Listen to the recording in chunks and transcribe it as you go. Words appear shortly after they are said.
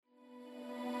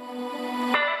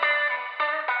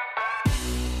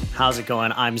How's it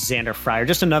going? I'm Xander Fryer,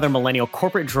 just another millennial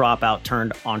corporate dropout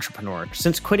turned entrepreneur.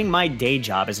 Since quitting my day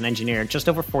job as an engineer just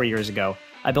over 4 years ago,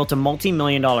 I built a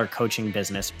multi-million-dollar coaching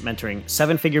business, mentoring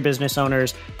seven-figure business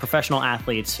owners, professional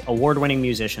athletes, award-winning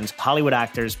musicians, Hollywood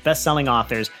actors, best-selling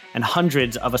authors, and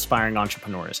hundreds of aspiring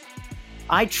entrepreneurs.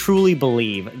 I truly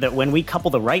believe that when we couple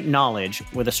the right knowledge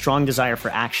with a strong desire for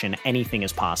action, anything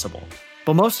is possible.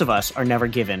 But most of us are never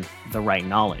given the right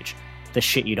knowledge, the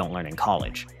shit you don't learn in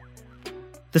college.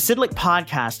 The Sidlick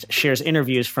podcast shares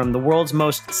interviews from the world's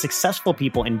most successful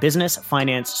people in business,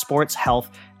 finance, sports, health,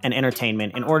 and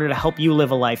entertainment in order to help you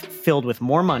live a life filled with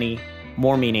more money,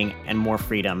 more meaning, and more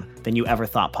freedom than you ever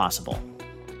thought possible.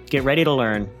 Get ready to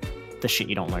learn the shit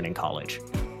you don't learn in college.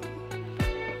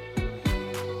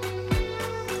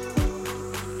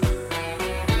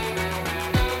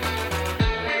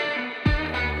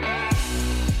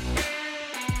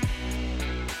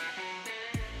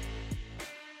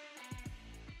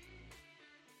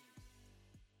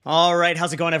 All right,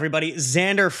 how's it going, everybody?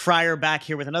 Xander Fryer back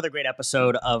here with another great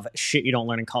episode of Shit You Don't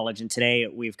Learn in College. And today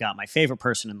we've got my favorite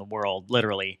person in the world,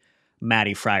 literally,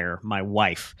 Maddie Fryer, my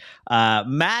wife.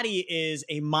 Maddie is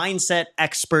a mindset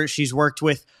expert. She's worked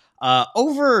with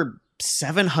over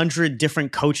 700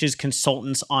 different coaches,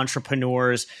 consultants,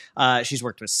 entrepreneurs. She's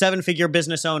worked with seven-figure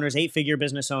business owners, eight-figure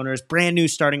business owners, brand new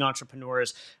starting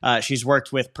entrepreneurs. She's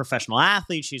worked with professional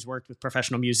athletes. She's worked with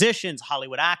professional musicians,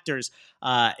 Hollywood actors,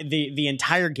 the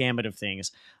entire gamut of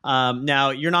things.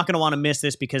 Now, you're not going to want to miss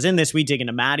this because in this, we dig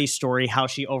into Maddie's story, how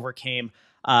she overcame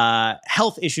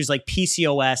health issues like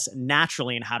PCOS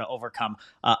naturally and how to overcome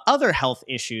other health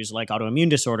issues like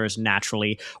autoimmune disorders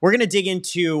naturally. We're going to dig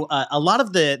into a lot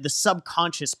of the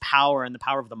subconscious power and the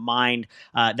power of the mind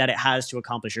that it has to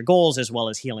accomplish your goals as well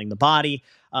as healing the body.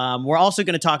 We're also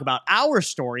going to talk about our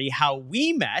story, how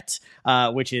we met,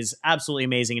 which is absolutely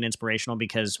amazing and inspirational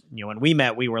because, you know, when we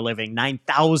met, we were living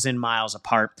 9,000 miles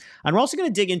apart. And we're also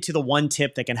going to dig into the one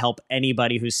tip that can help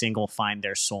anybody who's single find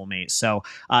their soulmate. So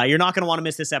you're not going to want to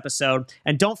miss this episode.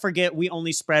 And don't forget, we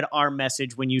only spread our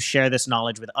message when you share this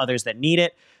knowledge with others that need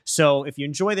it. So if you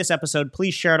enjoy this episode,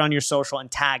 please share it on your social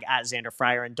and tag at Xander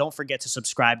Fryer. And don't forget to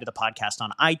subscribe to the podcast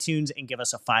on iTunes and give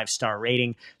us a 5-star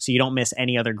rating so you don't miss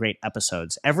any other great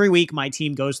episodes. Every week, my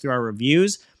team goes through our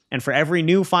reviews. And for every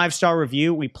new 5-star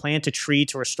review, we plant a tree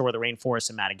to restore the rainforest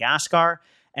in Madagascar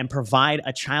and provide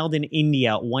a child in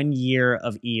India 1 year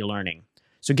of e-learning.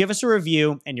 So give us a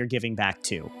review and you're giving back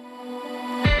too.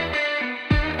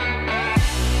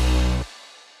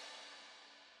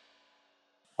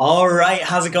 All right,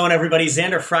 how's it going, everybody?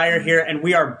 Xander Fryer here, and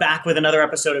we are back with another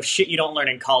episode of Shit You Don't Learn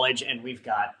in College, and we've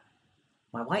got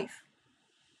my wife,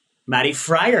 Maddie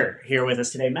Fryer, here with us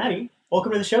today. Maddie,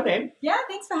 welcome to the show, babe. Yeah,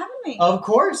 thanks for having me. Of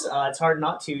course. It's hard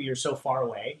not to. You're so far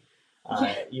away.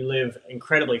 You live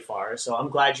incredibly far, so I'm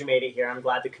glad you made it here. I'm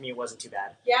glad the commute wasn't too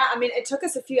bad. Yeah, I mean, it took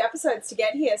us a few episodes to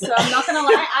get here, so I'm not going to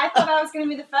lie. I thought I was going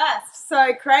to be the first.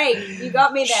 So, Craig, you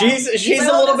got me there. She's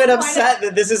a little bit upset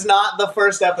that this is not the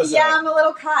first episode. Yeah, I'm a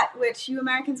little cut, which you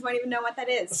Americans won't even know what that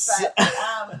is.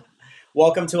 But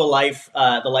welcome to a life,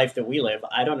 the life that we live.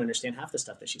 I don't understand half the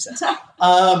stuff that she says.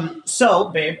 So,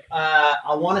 babe,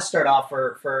 I want to start off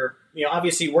for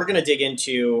obviously we're going to dig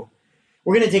into a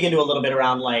little bit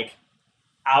around like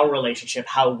our relationship,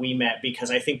 how we met,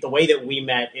 because I think the way that we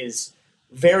met is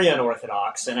very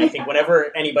unorthodox, and I think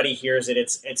whenever anybody hears it,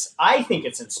 I think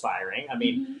it's inspiring. I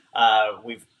mean,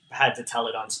 we've had to tell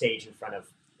it on stage in front of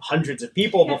hundreds of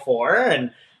people before,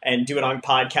 and do it on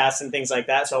podcasts and things like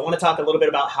that. So I want to talk a little bit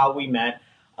about how we met.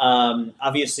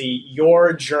 Obviously,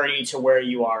 your journey to where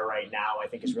you are right now, I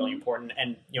think, is really important,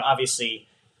 and obviously,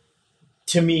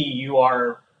 to me, you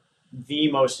are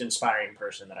the most inspiring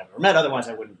person that I've ever met. Otherwise,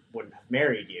 I wouldn't have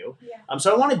married you. Yeah.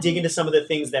 So I want to dig into some of the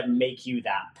things that make you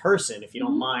that person, if you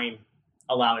don't mind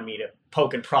allowing me to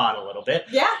poke and prod a little bit.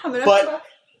 Yeah, I'm going to. But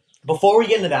before we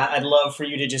get into that, I'd love for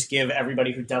you to just give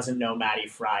everybody who doesn't know Maddie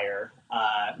Fryer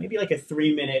maybe like a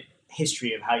 3-minute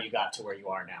history of how you got to where you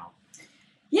are now.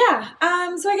 Yeah.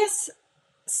 So I guess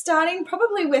starting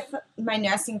probably with my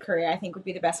nursing career, I think would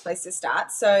be the best place to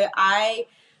start. So I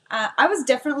was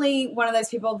definitely one of those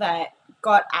people that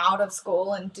got out of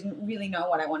school and didn't really know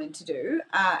what I wanted to do.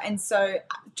 And so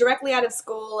directly out of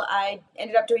school, I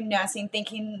ended up doing nursing,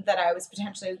 thinking that I was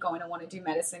potentially going to want to do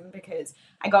medicine because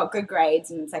I got good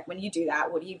grades. And it's like, when you do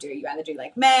that, what do? You either do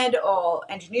like med or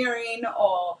engineering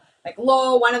or like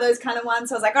law, one of those kind of ones.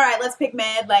 So I was like, all right, let's pick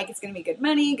med. Like, it's going to be good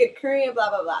money, good career, blah,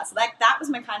 blah, blah. So like that was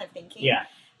my kind of thinking. Yeah.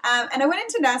 And I went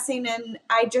into nursing and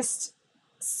I just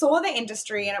saw the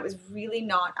industry and it was really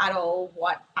not at all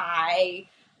what I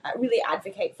really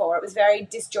advocate for. It was very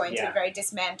disjointed, Yeah. very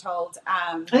dismantled.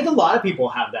 I think a lot of people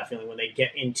have that feeling when they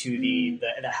get into the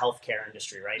healthcare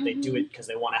industry, right? They do it because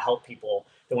they want to help people,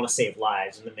 they want to save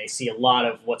lives, and then they see a lot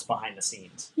of what's behind the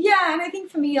scenes. Yeah, and I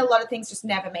think for me, a lot of things just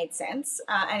never made sense.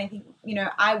 And I think,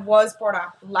 I was brought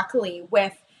up, luckily,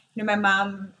 with, my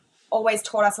mum always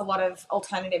taught us a lot of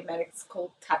alternative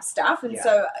medical type stuff. And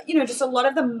so, just a lot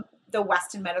of the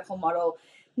Western medical model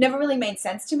never really made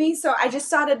sense to me. So I just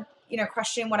started,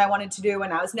 questioning what I wanted to do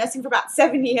when I was nursing for about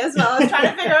 7 years while I was trying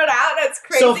to figure it out. It's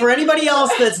crazy. So for anybody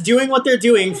else that's doing what they're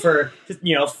doing for,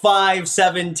 5,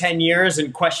 7, 10 years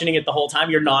and questioning it the whole time,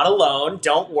 you're not alone.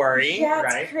 Don't worry. Yeah,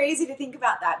 right? It's crazy to think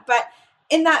about that. But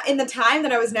in the time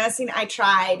that I was nursing, I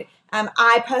tried.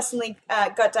 I personally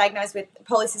got diagnosed with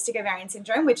polycystic ovarian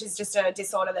syndrome, which is just a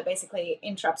disorder that basically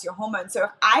interrupts your hormones. So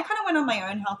I kind of went on my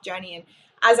own health journey, and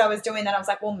as I was doing that, I was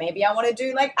like, well, maybe I want to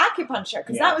do like acupuncture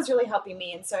because that was really helping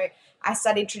me. And so I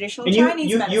studied traditional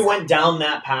Chinese medicine. You went down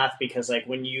that path because, like,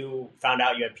 when you found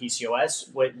out you had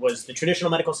PCOS, was the traditional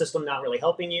medical system not really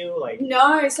helping you? Like,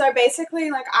 no. So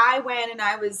basically, like, I went and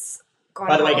I was. God,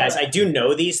 by the way, guys, I do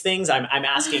know these things. I'm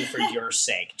asking for your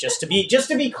sake, just to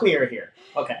be clear here.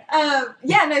 Okay.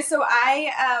 So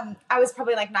I was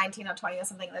probably like 19 or 20 or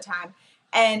something at the time,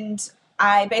 and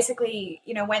I basically,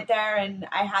 went there and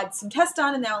I had some tests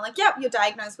done, and they were like, yep, you're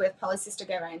diagnosed with polycystic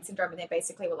ovarian syndrome. And they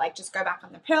basically were like, just go back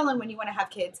on the pill, and when you want to have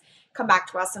kids, come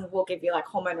back to us and we'll give you like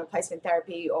hormone replacement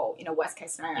therapy or, worst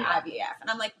case scenario, IVF.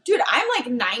 And I'm like, dude, I'm like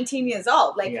 19 years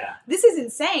old. Like, this is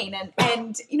insane.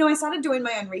 And I started doing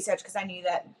my own research because I knew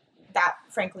that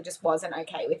frankly just wasn't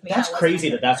okay with me. That's crazy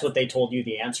that's what they told you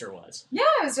the answer was. Yeah,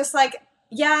 it was just like,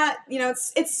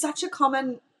 it's such a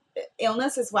common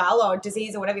illness as well, or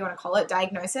disease, or whatever you want to call it,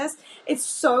 diagnosis. It's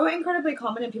so incredibly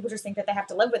common, and people just think that they have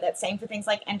to live with it. Same for things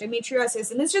like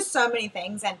endometriosis, and there's just so many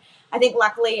things. And I think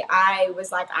luckily I was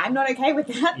like, I'm not okay with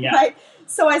that. Right?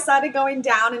 So I started going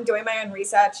down and doing my own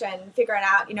research and figuring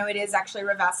out, it is actually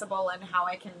reversible and how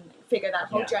I can figure that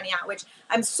whole journey out, which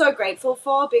I'm so grateful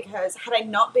for, because had I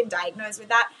not been diagnosed with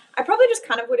that, I probably just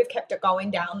kind of would have kept it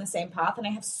going down the same path. And I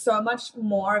have so much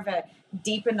more of a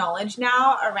deeper knowledge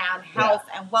now around health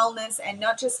and wellness, and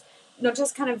not just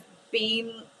kind of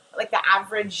being like the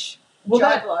average Joe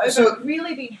Blow, but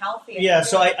really being healthy. Yeah,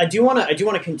 so I do want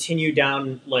to continue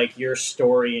down like your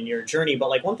story and your journey, but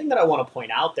like one thing that I want to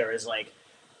point out there is like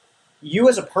you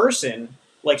as a person.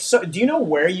 Like, so do you know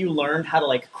where you learned how to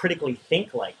like critically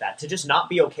think like that, to just not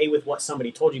be okay with what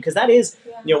somebody told you? Because that is,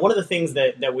 one of the things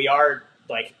that we are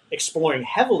like exploring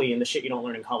heavily in the Shit You Don't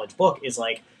Learn in College book is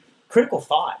like critical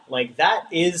thought. Like that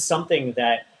is something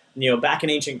that, back in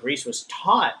ancient Greece was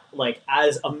taught like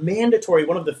as a mandatory,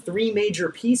 one of the 3 major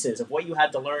pieces of what you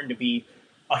had to learn to be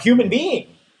a human being.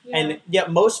 Yeah. And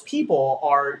yet most people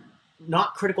are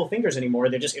not critical thinkers anymore.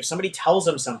 They're just, if somebody tells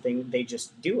them something, they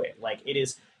just do it. Like it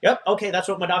is, yep, okay, that's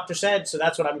what my doctor said, so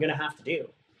that's what I'm going to have to do.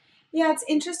 Yeah, it's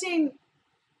interesting,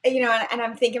 and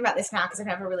I'm thinking about this now because I've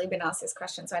never really been asked this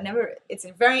question. So it's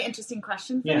a very interesting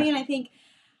question for me. And I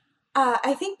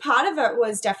think part of it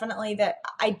was definitely that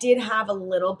I did have a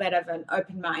little bit of an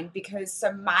open mind, because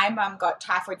my mum got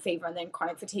typhoid fever and then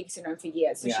chronic fatigue syndrome for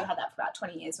years. So she had that for about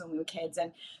 20 years when we were kids.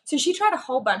 And so she tried a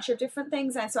whole bunch of different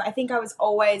things. And so I think I was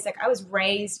always like, I was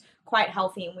raised quite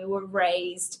healthy, and we were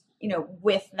raised,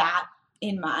 with that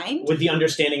in mind. With the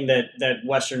understanding that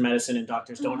Western medicine and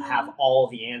doctors don't have all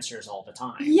the answers all the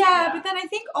time. Yeah, but then I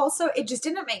think also it just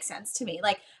didn't make sense to me.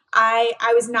 Like,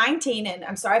 I was 19, and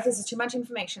I'm sorry if this is too much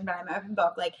information, but I'm an open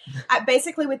book. Like,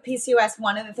 basically with PCOS,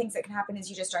 one of the things that can happen is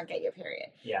you just don't get your period.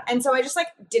 Yeah. And so I just like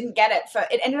didn't get it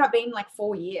it ended up being like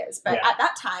 4 years. But at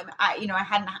that time, I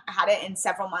hadn't had it in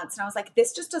several months, and I was like,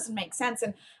 this just doesn't make sense.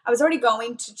 And I was already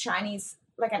going to Chinese,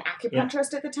 like an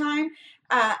acupuncturist at the time.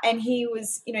 And he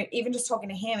was, even just talking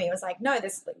to him, he was like, no,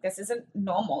 this isn't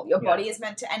normal. Your body is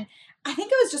meant to, and I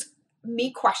think it was just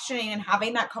me questioning and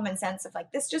having that common sense of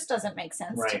like, this just doesn't make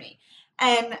sense to me.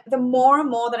 And the more and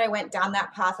more that I went down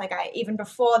that path, like even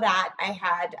before that, I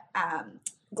had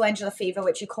glandular fever,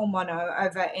 which you call mono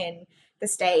over in the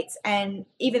States. And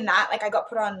even that, like I got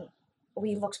put on,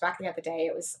 we looked back the other day,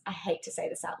 it was, I hate to say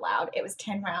this out loud, it was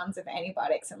 10 rounds of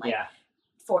antibiotics and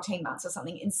 14 months or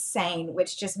something insane,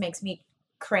 which just makes me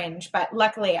cringe. But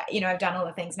luckily, I've done all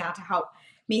the things now to help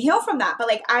me heal from that. But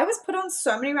like I was put on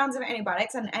so many rounds of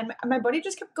antibiotics, and my body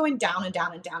just kept going down and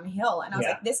down and downhill. And I was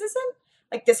like, this isn't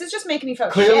like, this is just making me feel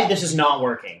Clearly shit. this is not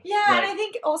working. Yeah, Like, and I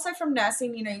think also from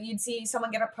nursing, you'd see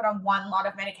someone get put on one lot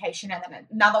of medication and then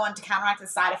another one to counteract the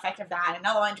side effect of that, and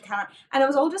another one to counteract, and it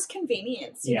was all just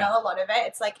convenience, a lot of it.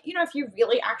 It's like, if you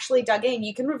really actually dug in,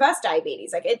 you can reverse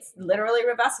diabetes. Like, it's literally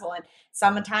reversible, and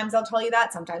sometimes they'll tell you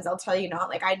that, sometimes they'll tell you not.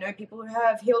 Like, I know people who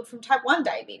have healed from type 1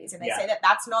 diabetes, and they say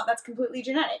that's completely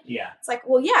genetic. Yeah. It's like,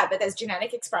 well, yeah, but there's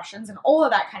genetic expressions and all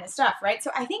of that kind of stuff, right?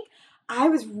 So I think I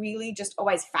was really just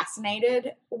always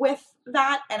fascinated with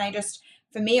that. And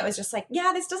for me, it was just like,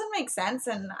 yeah, this doesn't make sense,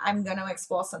 and I'm going to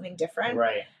explore something different.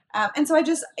 Right. And so I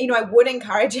just, I would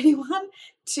encourage anyone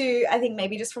to, I think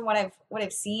maybe just from what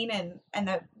I've seen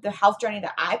and the health journey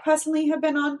that I personally have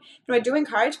been on, I do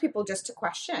encourage people just to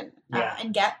question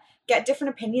and get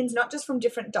different opinions, not just from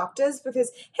different doctors,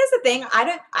 because here's the thing,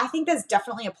 I think there's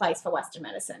definitely a place for Western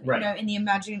medicine, right. In the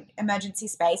emergency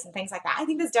space and things like that. I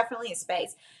think there's definitely a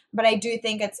space, but I do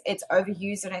think it's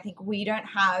overused, and I think we don't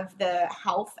have the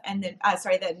health and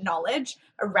the knowledge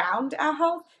around our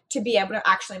health to be able to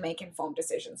actually make informed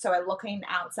decisions. So we're looking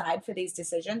outside for these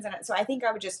decisions, and so I think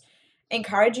I would just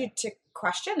encourage you to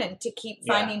question and to keep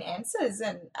finding answers.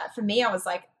 And for me, I was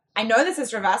like, I know this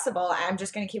is reversible. I'm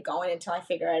just going to keep going until I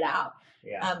figure it out.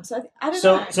 Yeah. So I don't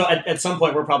know. So at some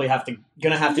point we're probably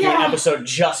gonna have to do an episode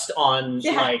just on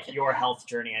like your health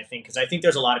journey. I think, because I think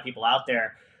there's a lot of people out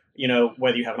there,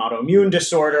 whether you have an autoimmune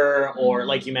disorder or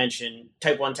like you mentioned,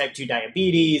 type 1, type 2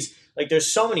 diabetes. Like,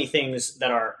 there's so many things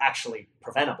that are actually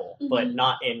preventable, but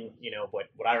not in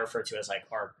what I refer to as like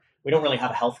we don't really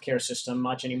have a healthcare system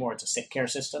much anymore. It's a sick care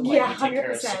system. Like, we take 100%.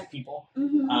 Care of sick people.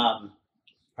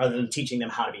 Rather than teaching them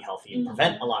how to be healthy and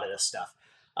prevent a lot of this stuff.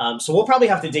 So we'll probably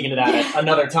have to dig into that at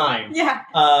another time.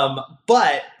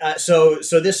 But so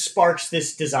this sparks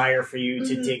this desire for you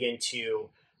to dig into,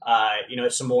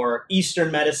 some more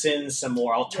Eastern medicines, some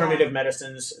more alternative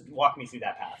medicines. Walk me through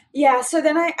that path. Yeah. So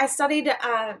then I studied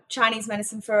Chinese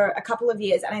medicine for a couple of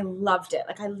years, and I loved it.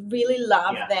 Like, I really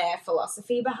loved their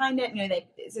philosophy behind it.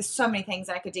 There's so many things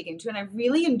that I could dig into, and I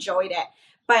really enjoyed it.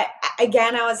 But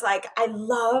again, I was like, I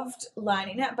loved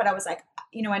learning it, but I was like,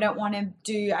 I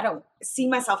don't see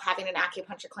myself having an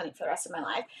acupuncture clinic for the rest of my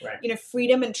life. Right.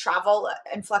 Freedom and travel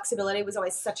and flexibility was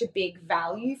always such a big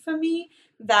value for me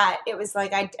that it was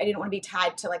like, I didn't want to be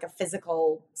tied to like a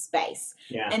physical space.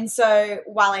 Yeah. And so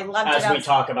while I loved it. As we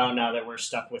talk about now that we're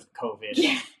stuck with COVID,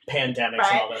 pandemics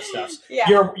and all that stuff.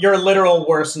 Your literal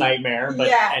worst nightmare,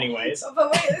 but anyways.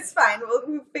 But wait, it's fine.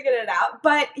 We figured it out.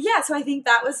 But so I think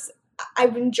that was, I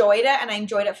enjoyed it, and I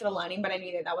enjoyed it for the learning, but I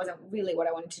knew that wasn't really what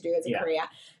I wanted to do as a career.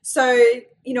 So, I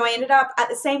ended up at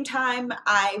the same time,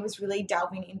 I was really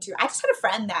delving into, I just had a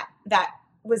friend that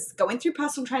was going through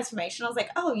personal transformation. I was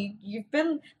like, oh, you've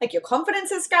been, like, your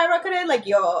confidence has skyrocketed, like,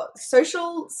 your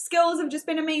social skills have just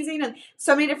been amazing, and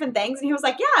so many different things. And he was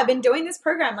like, yeah, I've been doing this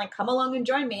program, like, come along and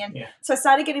join me. And so I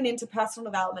started getting into personal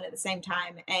development at the same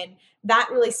time, and that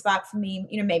really sparked for me,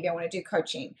 maybe I want to do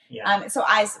coaching. So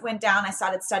I went down, I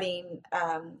started studying,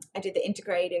 I did the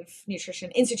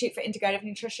Institute for Integrative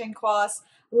Nutrition course,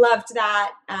 loved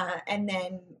that, and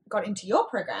then got into your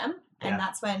program. And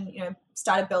that's when,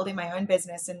 started building my own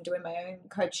business and doing my own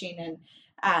coaching.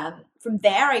 And from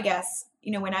there, I guess,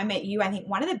 when I met you, I think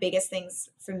one of the biggest things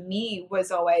for me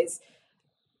was always,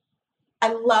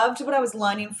 I loved what I was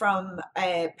learning from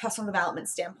a personal development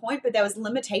standpoint, but there was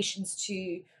limitations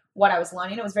to what I was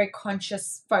learning. It was very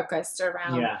conscious focused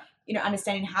around,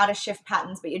 understanding how to shift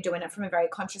patterns, but you're doing it from a very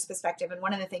conscious perspective. And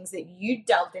one of the things that you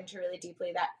delved into really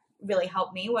deeply that really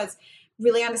helped me was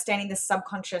really understanding the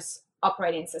subconscious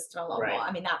operating system a lot more.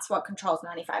 I mean, that's what controls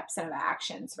 95% of our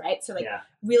actions, right? So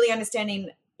really understanding,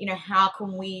 how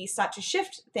can we start to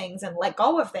shift things and let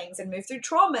go of things and move through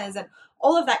traumas, and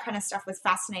all of that kind of stuff was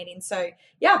fascinating. So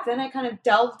then I kind of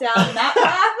delved down that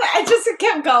path. I just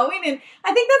kept going. And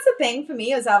I think that's the thing for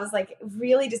me, is I was like,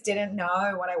 really just didn't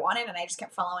know what I wanted, and I just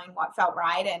kept following what felt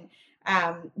right. And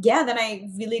then I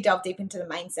really delved deep into the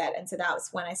mindset. And so that was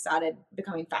when I started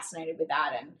becoming fascinated with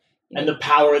that. And the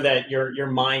power that your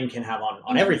mind can have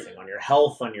on everything, on your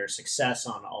health, on your success,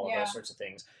 on all of those sorts of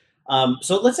things.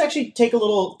 So let's actually take a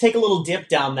little dip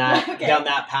down that down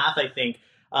that path. I think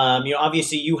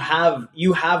obviously you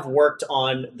have worked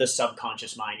on the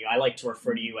subconscious mind. I like to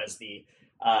refer to you as the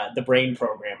brain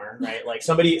programmer, right? Like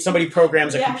somebody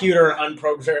programs a computer,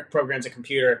 unprograms a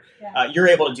computer. You're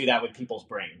able to do that with people's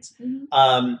brains.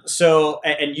 So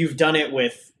and you've done it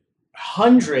with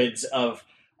hundreds of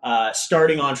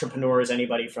starting entrepreneurs,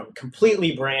 anybody from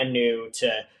completely brand new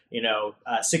to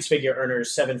 6-figure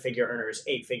earners, 7-figure earners,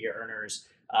 8-figure earners,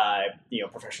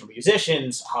 professional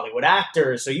musicians, Hollywood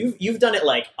actors. So you've done it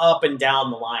like up and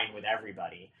down the line with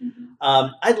everybody.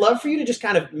 I'd love for you to just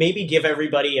kind of maybe give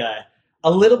everybody a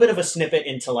little bit of a snippet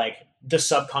into like the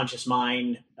subconscious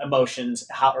mind, emotions,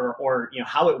 how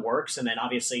how it works, and then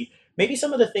obviously maybe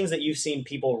some of the things that you've seen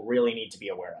people really need to be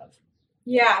aware of.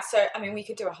 Yeah, so I mean, we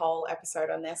could do a whole episode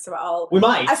on this. So we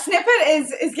might. A snippet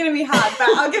is going to be hard, but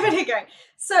I'll give it a go.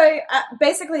 So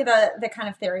basically, the kind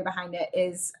of theory behind it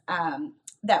is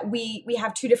that we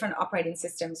have two different operating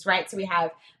systems, right? So we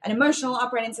have an emotional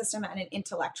operating system and an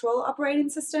intellectual operating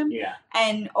system. Yeah.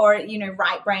 Or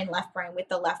right brain, left brain, with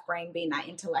the left brain being that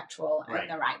intellectual right.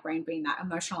 and the right brain being that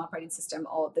emotional operating system,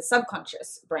 or the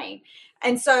subconscious brain.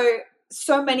 And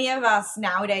so many of us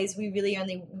nowadays, we really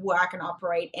only work and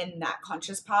operate in that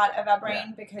conscious part of our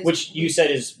brain, because which you said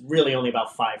is really only about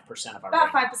 5% of our brain.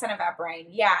 About 5% of our brain,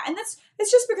 yeah. And it's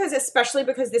just because, especially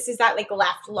because this is that like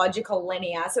left logical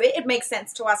linear, so it makes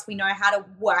sense to us. We know how to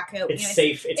work it. It's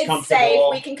safe. It's comfortable. Safe.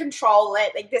 We can control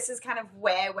it. Like, this is kind of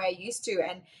where we're used to,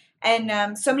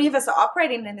 and so many of us are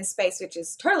operating in this space, which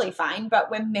is totally fine, but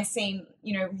we're missing,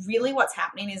 really what's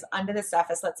happening is under the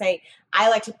surface. Let's say I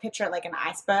like to picture it like an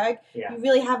iceberg. Yeah. You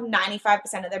really have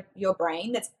 95% of your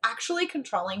brain that's actually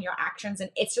controlling your actions,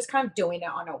 and it's just kind of doing it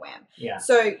on a whim. Yeah.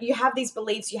 So you have these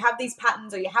beliefs, you have these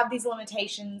patterns, or you have these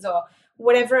limitations, or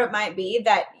whatever it might be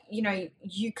that,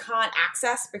 you can't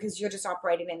access because you're just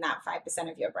operating in that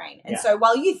 5% of your brain. And so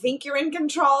while you think you're in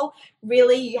control,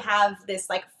 really you have this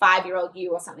like 5-year-old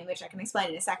you or something, which I can explain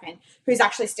in a second, who's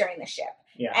actually steering the ship.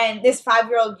 Yeah. And this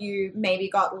 5-year-old you maybe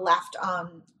got left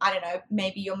on, I don't know,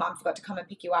 maybe your mom forgot to come and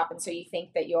pick you up. And so you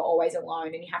think that you're always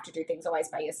alone and you have to do things always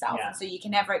by yourself. Yeah. And so you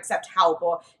can never accept help,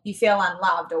 or you feel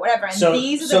unloved or whatever. And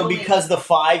these are the beliefs. Because the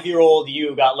 5-year-old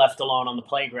you got left alone on the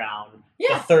playground,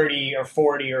 the 30 or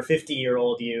 40 or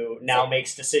 50-year-old you now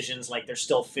makes decisions like they're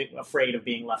still afraid of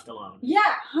being left alone. Yeah,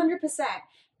 100%.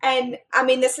 And I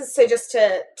mean, this is so just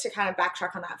to kind of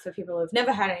backtrack on that for people who've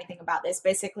never heard anything about this.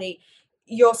 Basically,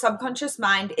 your subconscious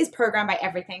mind is programmed by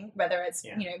everything, whether it's,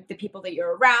 the people that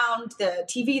you're around, the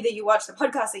TV that you watch, the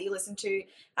podcast that you listen to.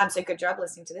 So good job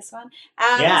listening to this one.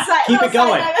 Keep it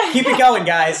going. Keep it going,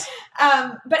 guys.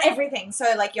 But everything.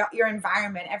 So like your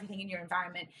environment, everything in your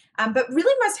environment. But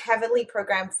really most heavily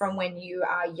programmed from when you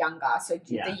are younger. So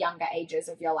the younger ages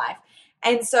of your life.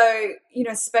 And so,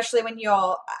 especially when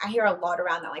I hear a lot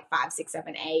around that like 5, 6,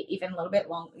 7, 8, even a little bit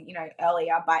long,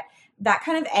 earlier, but that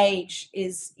kind of age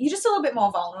is, you're just a little bit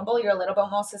more vulnerable. You're a little bit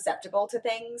more susceptible to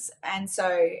things. And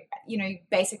so,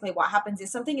 basically what happens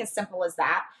is something as simple as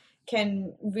that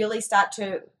can really start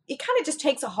to, it kind of just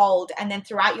takes a hold, and then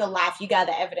throughout your life you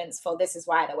gather evidence for this is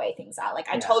why the way things are. Like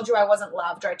I told you I wasn't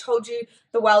loved, or I told you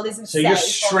the world isn't safe. So you're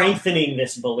strengthening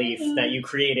this belief that you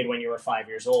created when you were 5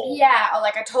 years old. Yeah, or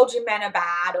like I told you men are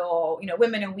bad, or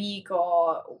women are weak,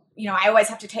 or I always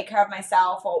have to take care of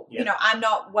myself, or I'm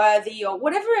not worthy, or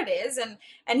whatever it is. And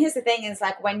here's the thing is,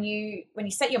 like when you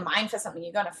set your mind for something,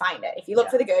 you're gonna find it. If you look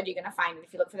for the good, you're gonna find it.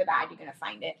 If you look for the bad, you're gonna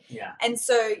find it. Yeah. And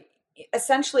so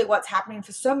essentially what's happening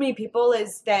for so many people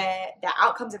is their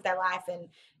outcomes of their life and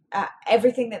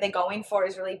everything that they're going for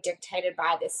is really dictated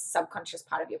by this subconscious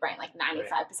part of your brain, like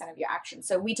 95% of your actions.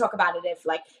 So we talk about it if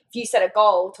you set a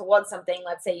goal towards something,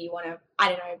 let's say you want to, I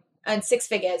don't know, earn 6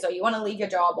 figures, or you want to leave your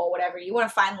job or whatever, you want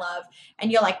to find love,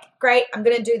 and you're like, great, I'm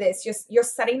going to do this. You're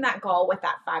setting that goal with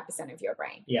that 5% of your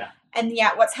brain. Yeah. And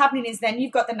what's happening is then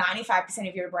you've got the 95%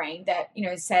 of your brain that,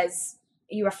 says,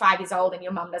 you are 5 years old and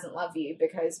your mom doesn't love you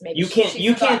because maybe you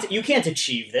can't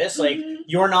achieve this. Like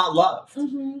you're not loved.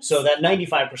 So that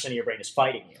 95% of your brain is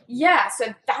fighting you. Yeah.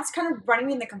 So that's kind of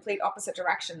running in the complete opposite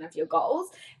direction of your goals.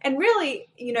 And really,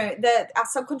 our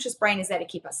subconscious brain is there to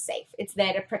keep us safe. It's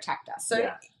there to protect us. So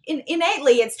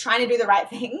innately it's trying to do the right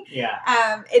thing.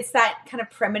 Yeah. It's that kind of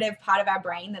primitive part of our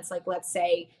brain that's like, let's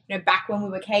say, back when we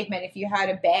were cavemen, if you heard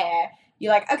a bear,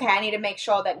 you're like, okay, I need to make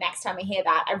sure that next time I hear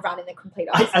that, I run in the complete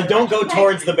opposite I don't go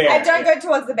towards the bear. I don't go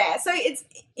towards the bear. So it's,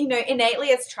 innately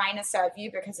it's trying to serve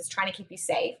you because it's trying to keep you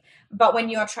safe. But when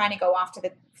you're trying to go after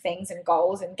the things and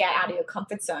goals and get out of your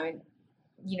comfort zone,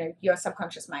 your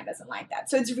subconscious mind doesn't like that.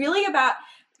 So it's really about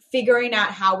figuring out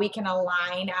how we can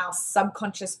align our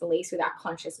subconscious beliefs with our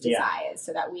conscious desires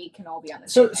so that we can all be on the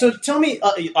same page. So tell me,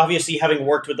 obviously having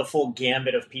worked with the full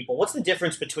gambit of people, what's the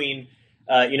difference between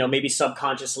maybe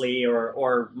subconsciously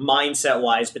or mindset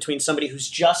wise between somebody who's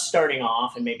just starting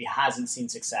off and maybe hasn't seen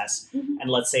success and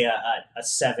let's say a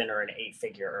 7 or an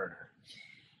 8-figure earner?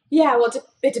 Yeah, well,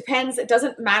 it depends. It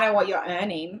doesn't matter what you're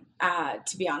earning,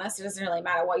 to be honest. It doesn't really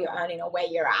matter what you're earning or where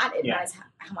you're at. It matters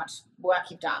how much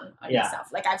work you've done on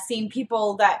yourself. Like, I've seen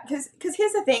people that, because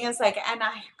here's the thing, is like, and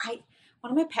I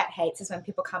one of my pet hates is when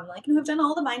people come like, no, I've done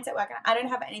all the mindset work and I don't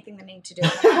have anything that I need to do.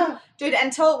 Like, dude,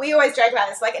 we always joke about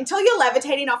this, like, until you're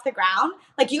levitating off the ground,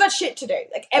 like, you got shit to do.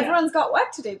 Like, everyone's got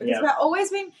work to do because we're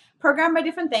always being programmed by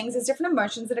different things. There's different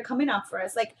emotions that are coming up for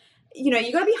us. Like, you know,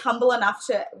 you got to be humble enough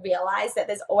to realize that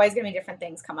there's always going to be different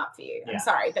things come up for you. I'm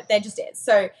sorry, but there just is.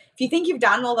 So if you think you've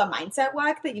done all the mindset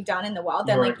work that you've done in the world,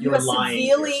 then like you are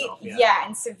severely,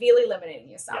 and severely limiting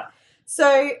yourself. Yeah.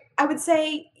 So I would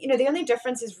say, you know, the only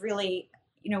difference is really,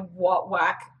 you know,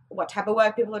 what type of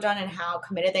work people have done and how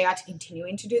committed they are to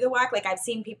continuing to do the work. Like, I've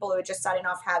seen people who are just starting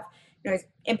off have, you know,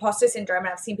 imposter syndrome,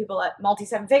 and I've seen people at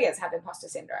multi-seven figures have imposter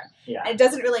syndrome. Yeah. And it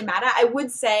doesn't really matter. I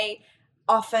would say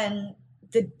often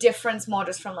the difference more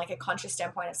just from like a conscious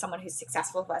standpoint of someone who's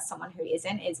successful versus someone who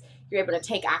isn't is you're able to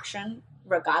take action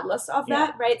regardless of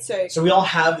that, right? So we all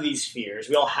have these fears.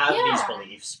 We all have these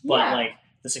beliefs, but like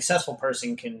the successful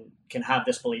person can have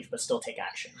this belief but still take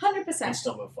action. 100%. And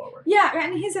still move forward. Yeah,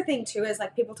 and here's the thing too is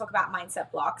like people talk about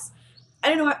mindset blocks. I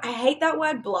don't know, I hate that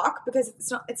word block because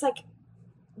it's like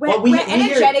we're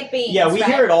energetic beings. Yeah, we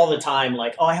hear it all the time,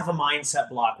 like, oh, I have a mindset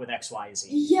block with X, Y, Z.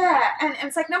 Yeah, and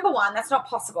it's like, number one, that's not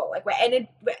possible. Like,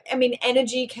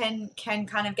 energy can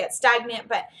kind of get stagnant,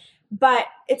 but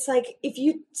it's like, if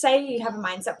you say you have a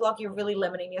mindset block, you're really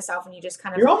limiting yourself and you just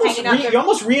kind of... You're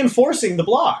almost reinforcing the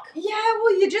block. Yeah,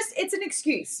 well, it's an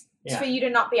excuse for you to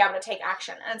not be able to take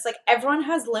action. And it's like, everyone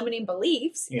has limiting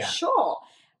beliefs, sure.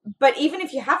 But even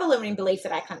if you have a limiting belief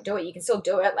that I can't do it, you can still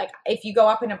do it. Like, if you go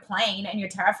up in a plane and you're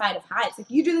terrified of heights, like,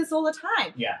 you do this all the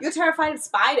time. Yeah. You're terrified of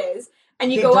spiders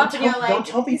and you go up and you're like... Don't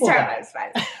tell people that.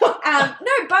 Spiders.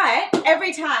 No, but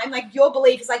every time, like, your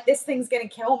belief is like, this thing's going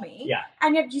to kill me. Yeah.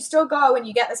 And yet you still go and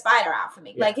you get the spider out for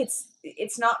me. Yeah. Like,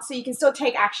 it's not... So you can still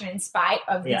take action in spite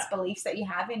of these beliefs that you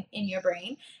have in your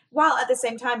brain. While at the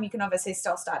same time, you can obviously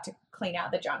still start to clean out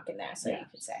the junk in there, so you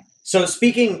could say. So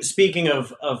speaking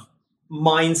of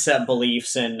mindset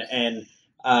beliefs and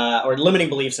or limiting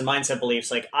beliefs and mindset beliefs,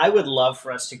 like, I would love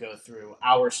for us to go through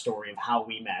our story of how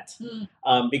we met.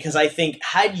 Because I think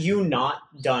had you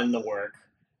not done the work,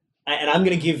 and I'm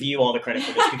going to give you all the credit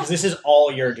for this because this is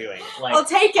all you're doing. Like, I'll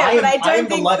take it, but I don't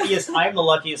think... I am the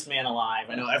luckiest man alive.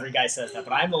 I know every guy says that,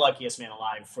 but I'm the luckiest man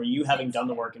alive for you having done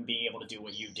the work and being able to do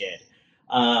what you did.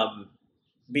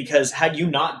 Because had you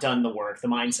not done the work, the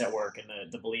mindset work and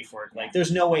the belief work, like,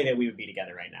 there's no way that we would be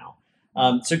together right now.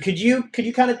 So could you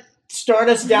kind of start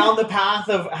us down the path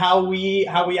of how we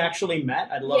actually met?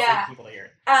 I'd love for people to hear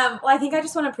it. Well, I think I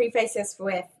just want to preface this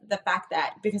with the fact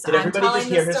that because Did everybody just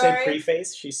hear her say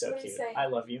preface? She's so cute. I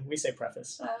love you. We say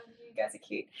preface. You guys are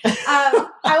cute. I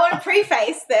want to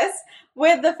preface this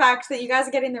with the fact that you guys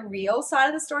are getting the real side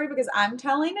of the story because I'm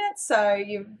telling it. So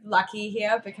you're lucky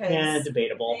here because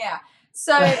debatable. Yeah.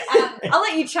 So I'll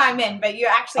let you chime in, but you're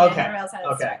actually getting the real side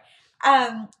of the story.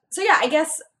 So yeah, I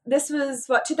guess. This was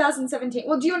 2017.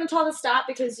 Well, do you want to tell the start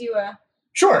because you were...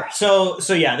 Sure. So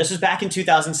yeah, this was back in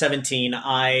 2017.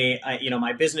 I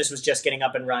my business was just getting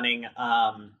up and running.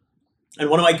 And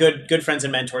one of my good friends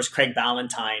and mentors, Craig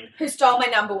Ballantyne, who stole my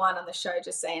number one on the show,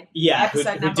 just saying. Yeah, who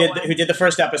did the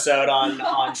first episode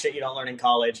on Shit You Don't Learn in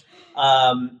College.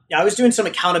 I was doing some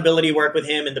accountability work with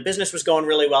him, and the business was going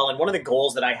really well. And one of the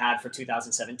goals that I had for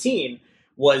 2017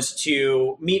 was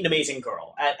to meet an amazing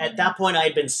girl. At that point, I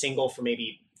had been single for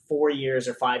maybe 4 years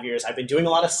or 5 years. I've been doing a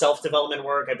lot of self-development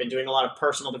work. I've been doing a lot of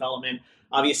personal development.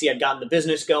 Obviously, I'd gotten the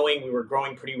business going. We were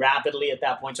growing pretty rapidly at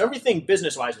that point. So everything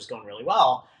business-wise was going really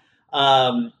well.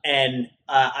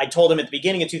 I told him at the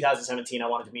beginning of 2017, I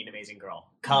wanted to meet an amazing girl.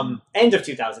 Come end of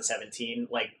 2017,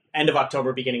 like end of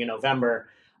October, beginning of November,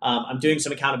 I'm doing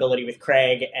some accountability with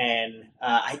Craig. And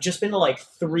I'd just been to like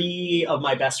 3 of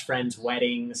my best friends'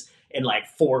 weddings in like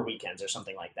 4 weekends or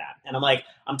something like that. And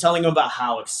I'm telling them about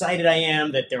how excited I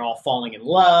am, that they're all falling in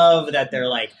love, that they're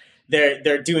like,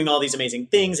 they're doing all these amazing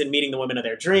things and meeting the women of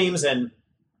their dreams. And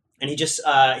he just,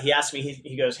 he asked me,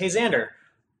 he goes, "Hey, Xander,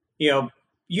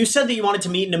 you said that you wanted to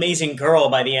meet an amazing girl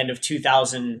by the end of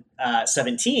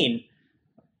 2017.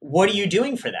 What are you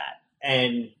doing for that?"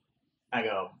 And I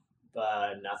go,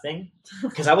 nothing.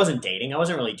 Because I wasn't dating. I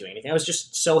wasn't really doing anything. I was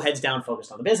just so heads down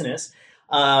focused on the business.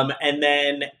 And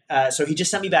then, so he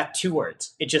just sent me back 2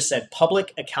 words. It just said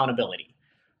public accountability.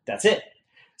 That's it.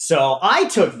 So I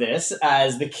took this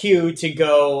as the cue to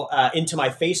go into my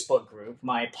Facebook group,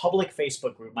 my public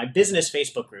Facebook group, my business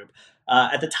Facebook group.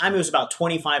 At the time, it was about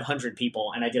 2,500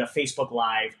 people. And I did a Facebook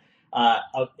Live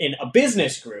in a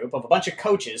business group of a bunch of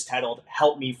coaches titled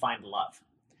Help Me Find Love.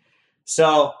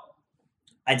 So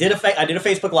I did a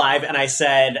Facebook Live, and I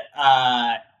said,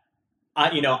 I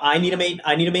need to meet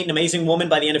an amazing woman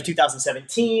by the end of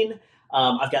 2017.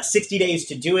 I've got 60 days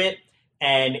to do it,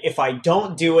 and if I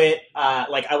don't do it,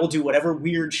 I will do whatever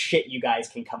weird shit you guys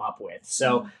can come up with.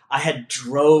 So I had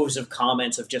droves of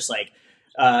comments of just like,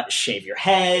 shave your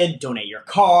head, donate your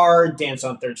car, dance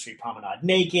on Third Street Promenade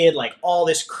naked, like all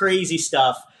this crazy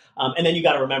stuff. And then you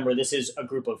got to remember, this is a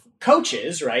group of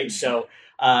coaches, right? So,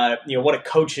 what do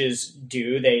coaches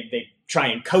do? They try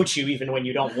and coach you even when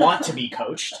you don't want to be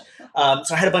coached.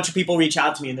 So I had a bunch of people reach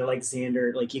out to me, and they're like,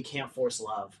 Xander, like, you can't force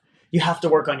love. You have to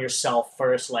work on yourself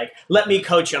first. Like, let me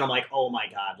coach you. And I'm like, oh my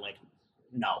God, like,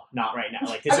 no, not right now.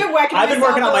 Like, I've been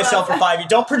working on myself for 5 years.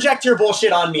 Don't project your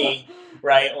bullshit on me,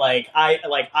 right?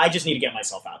 I just need to get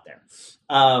myself out there.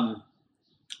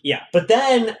 But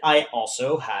then I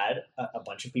also had a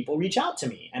bunch of people reach out to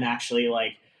me and actually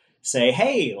like say,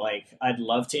 hey, like, I'd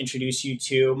love to introduce you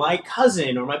to my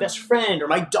cousin or my best friend or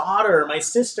my daughter or my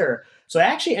sister. So I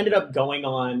actually ended up going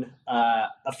on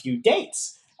a few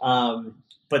dates.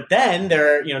 But then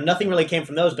nothing really came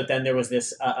from those. But then there was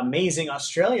this amazing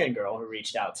Australian girl who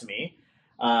reached out to me.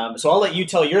 So I'll let you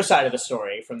tell your side of the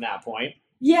story from that point.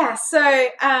 Yeah. So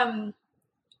I'm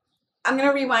going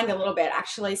to rewind a little bit,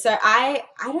 actually. So I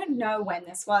don't know when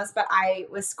this was, but I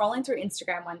was scrolling through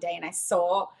Instagram one day and I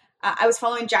saw, I was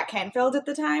following Jack Canfield at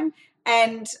the time,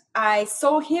 and I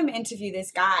saw him interview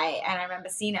this guy, and I remember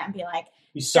seeing it and being like,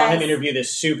 you saw him interview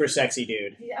this super sexy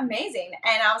dude. He's amazing.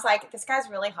 And I was like, this guy's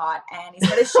really hot, and he's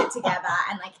got his shit together,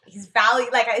 and like his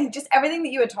value, like just everything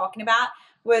that you were talking about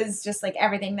was just like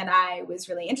everything that I was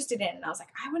really interested in. And I was like,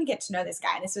 I want to get to know this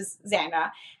guy. And this was Xander.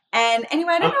 And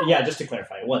anyway, I don't know. Yeah, just to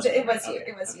clarify, it was you. It was you,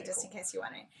 just cool. In case you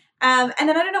wondering. And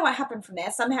then I don't know what happened from there.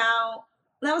 Somehow,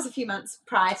 that was a few months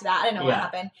prior to that. I don't know what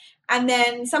happened. And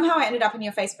then somehow I ended up in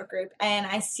your Facebook group, and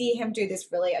I see him do this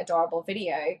really adorable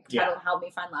video titled Help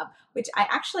Me Find Love, which I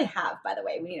actually have, by the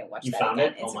way. We need to watch that again.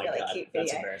 It? It's a really cute video.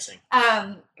 That's embarrassing.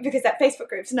 Because that Facebook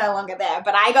group's no longer there,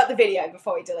 but I got the video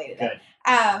before we deleted it.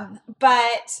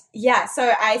 But yeah,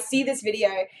 so I see this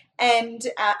video, and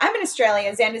I'm in Australia,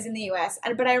 Xander's in the US,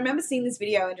 but I remember seeing this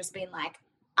video and just being like,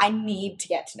 I need to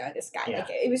get to know this guy. Like,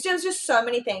 it was just so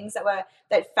many things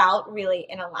that felt really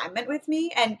in alignment with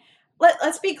me. And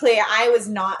let's be clear, I was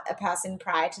not a person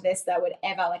prior to this that would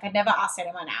ever, like, I'd never asked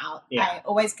anyone out. I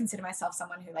always consider myself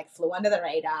someone who like flew under the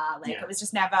radar. Like it was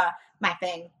just never my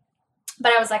thing.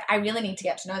 But I was like, I really need to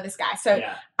get to know this guy. So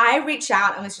I reached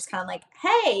out and was just kind of like,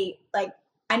 hey, like,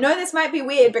 I know this might be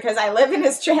weird because I live in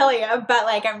Australia, but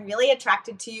like I'm really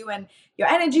attracted to you and your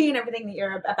energy and everything that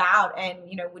you're about. And,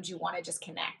 would you want to just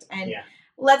connect? And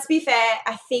let's be fair,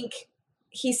 I think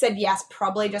he said yes,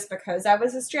 probably just because I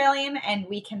was Australian, and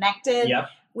we connected. Yep.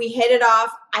 We hit it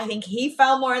off. I think he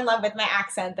fell more in love with my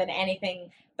accent than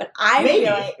anything. But I maybe.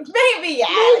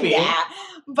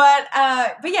 But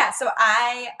yeah, so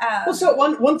I so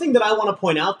one thing that I want to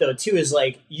point out though too is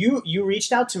like you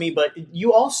reached out to me, but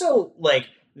you also like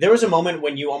there was a moment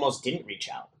when you almost didn't reach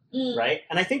out. Right?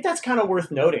 And I think that's kind of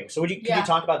worth noting. So could you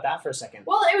talk about that for a second?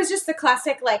 Well, it was just the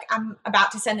classic, like, I'm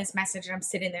about to send this message and I'm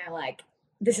sitting there like,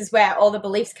 this is where all the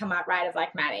beliefs come up, right? Of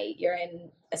like, Maddie, you're in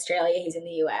Australia, he's in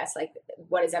the US. Like,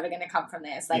 what is ever going to come from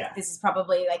this? Like, this is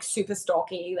probably like super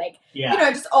stalky, like,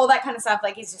 just all that kind of stuff.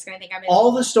 Like, he's just going to think I'm in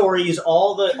all the stories,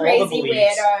 all the crazy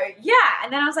weirdo. Yeah.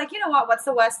 And then I was like, you know what? What's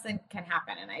the worst thing can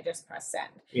happen? And I just pressed send.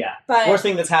 Yeah. But worst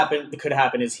thing that could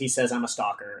happen is he says I'm a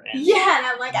stalker. And and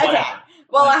I'm like, okay.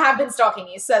 Well, I have been stalking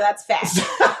you, so that's fair. And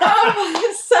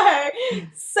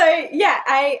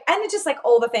it's just like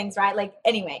all the things, right? Like,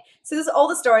 anyway, so there's all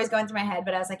the stories going through my head,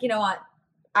 but I was like, you know what?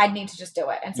 I need to just do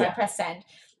it. And so I pressed send.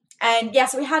 And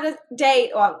so we had a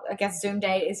date, or I guess Zoom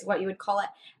date is what you would call it.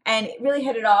 And it really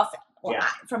hit it off,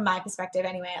 from my perspective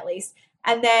anyway, at least.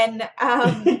 And then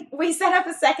we set up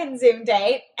a second Zoom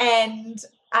date, and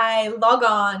I log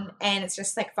on, and it's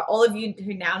just like, for all of you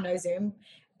who now know Zoom,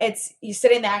 it's you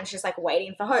sitting there and it's just like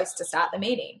waiting for host to start the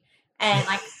meeting. And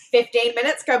like 15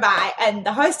 minutes go by and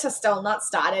the host has still not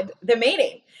started the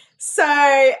meeting. So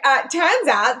turns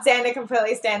out Xander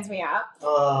completely stands me up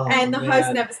and the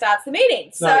host never starts the meeting.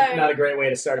 It's not a great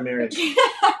way to start a marriage.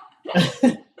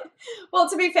 Well,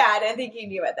 to be fair, I don't think you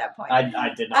knew at that point.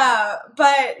 I did not.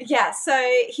 But yeah, so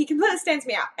he completely stands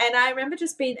me up. And I remember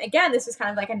just being, again, this was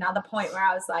kind of like another point where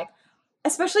I was like,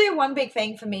 especially one big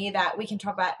thing for me that we can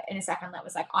talk about in a second that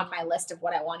was like on my list of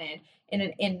what I wanted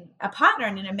in a partner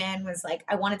and in a man was like,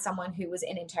 I wanted someone who was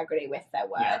in integrity with their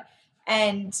word. Yeah.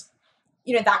 And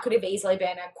that could have easily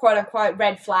been a quote unquote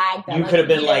red flag. That, you could have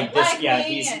been he like didn't this. like Yeah,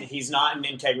 me, he's not in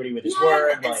integrity with his yeah,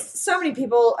 word. and so many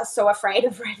people are so afraid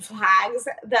of red flags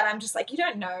that I'm just like, you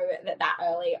don't know that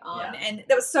early on. Yeah. And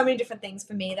there was so many different things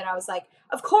for me that I was like,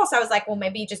 of course, I was like, well,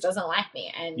 maybe he just doesn't like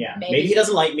me, and maybe he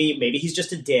doesn't like me. Maybe he's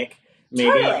just a dick.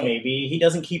 Maybe he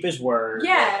doesn't keep his word.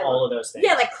 Yeah, like, all of those things.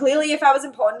 Yeah, like clearly, if I was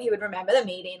important, he would remember the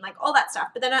meeting, like all that stuff.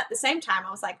 But then at the same time,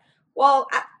 I was like, well,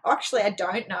 actually, I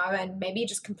don't know, and maybe you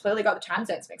just completely got the time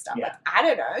zones mixed up. Yeah. Like, I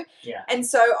don't know. Yeah. And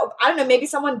so, I don't know, maybe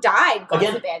someone died, God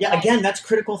forbid. Yeah, again, that's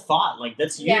critical thought. Like,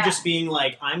 that's you Yeah. just being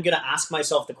like, I'm going to ask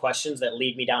myself the questions that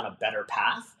lead me down a better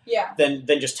path. Yeah. Than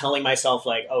just telling myself,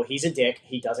 like, oh, he's a dick,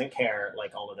 he doesn't care,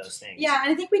 like, all of those things. Yeah,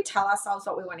 and I think we tell ourselves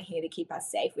what we want to hear to keep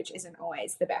us safe, which isn't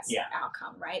always the best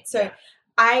outcome, right? So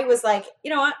I was like, you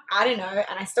know what? I don't know.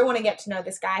 And I still want to get to know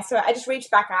this guy. So I just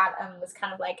reached back out and was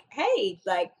kind of like, hey,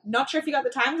 like, not sure if you got the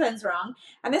time zones wrong.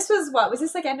 And this was was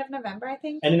this like end of November, I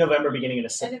think? End of November, beginning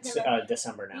of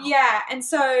December now. Yeah. And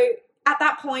so at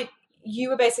that point, you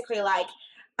were basically like,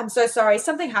 I'm so sorry,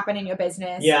 something happened in your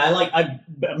business. Yeah,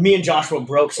 me and Joshua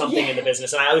broke something in the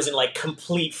business, and I was in like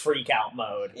complete freak out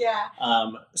mode. Yeah.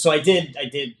 So I did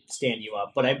stand you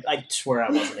up, but I swear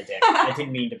I wasn't a dick. I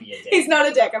didn't mean to be a dick. He's not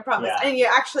a dick, I promise. Yeah. And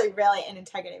you're actually really in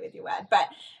integrity with your word. But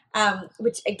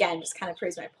which again just kind of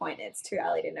proves my point. It's too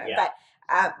early to know. Yeah.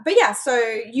 But yeah, so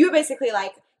you were basically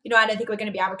like, I don't think we're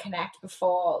gonna be able to connect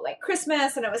before like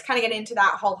Christmas, and it was kind of getting into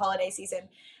that whole holiday season.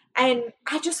 And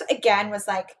I just again was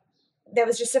like, there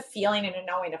was just a feeling and a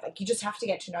knowing of like, you just have to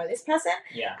get to know this person.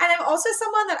 Yeah. And I'm also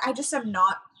someone that I just am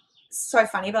not so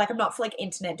funny, but like I'm not for like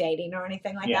internet dating or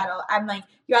anything like that. I'm like,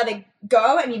 you either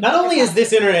go and you not only is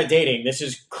this internet dating, this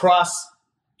is cross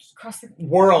the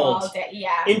world,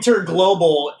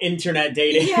 interglobal internet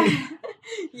dating. Yeah.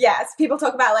 Yes, people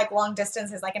talk about like long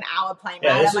distance is like an hour plane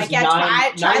ride. I'm like,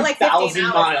 try like 9,000 15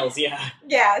 miles. Yeah.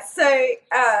 Yeah. So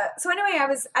anyway, I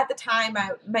was at the time,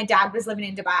 my dad was living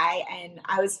in Dubai, and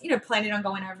I was, planning on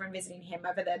going over and visiting him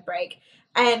over the break.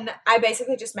 And I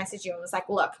basically just messaged you and was like,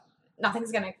 look,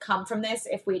 nothing's going to come from this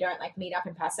if we don't like meet up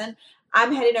in person.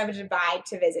 I'm heading over to Dubai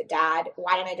to visit Dad.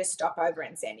 Why don't I just stop over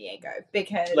in San Diego?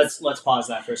 Because let's pause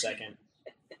that for a second.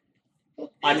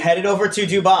 I'm headed over to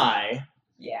Dubai.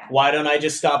 Yeah. Why don't I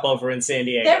just stop over in San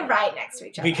Diego? They're right next to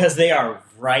each other. Because they are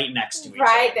right next to each other.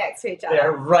 Right next to each other.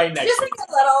 They're right next just to like each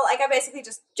other. a little, like I basically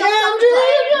just jumped on the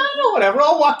plane. Whatever.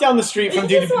 I'll walk down the street from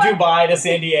Dubai to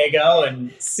San Diego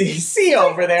and see you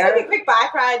over there. Take a quick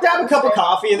bike ride. Grab a cup of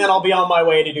coffee, and then I'll be on my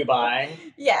way to Dubai.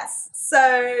 Yes. So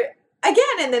again,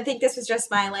 and I think this was just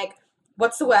my like,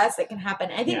 what's the worst that can happen?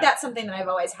 I think that's something that I've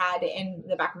always had in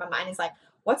the back of my mind is like,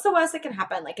 what's the worst that can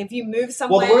happen? Like if you move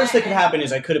somewhere. Well, the worst that could happen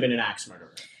is I could have been an axe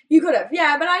murderer. You could have,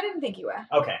 yeah, but I didn't think you were.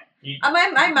 Okay.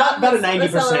 My mum about was, a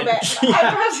 90%. Was a little bit.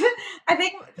 Yeah. I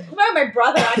think my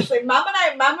brother actually. Mum and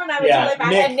I were totally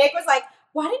fine, and Nick was like,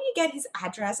 "Why didn't you get his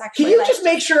address? Actually, can you just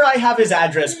make sure I have his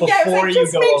address before you go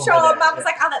just make over sure." there? Mum was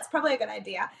like, "Oh, that's probably a good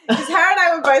idea," because her and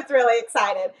I were both really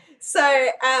excited. So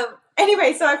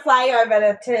anyway, so I fly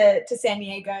over to San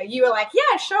Diego. You were like,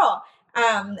 "Yeah, sure."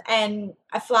 And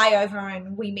I fly over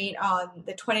and we meet on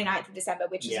the 29th of December,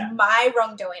 which is my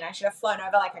wrongdoing. I should have flown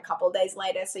over like a couple of days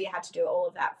later, so you had to do all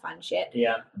of that fun shit.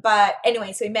 Yeah. But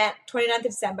anyway, so we met 29th of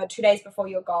December, 2 days before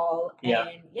your goal,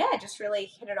 and just really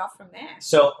hit it off from there.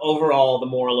 So overall, the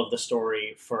moral of the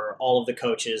story for all of the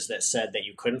coaches that said that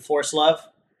you couldn't force love,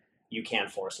 you can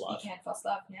force love. You can force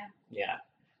love, yeah. Yeah.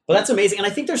 But that's amazing. And I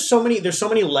think there's so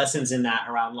many lessons in that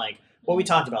around like what we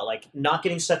talked about, like not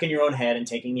getting stuck in your own head and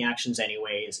taking the actions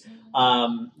anyways.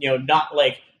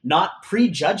 Not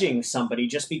prejudging somebody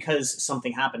just because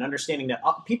something happened, understanding that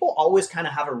people always kind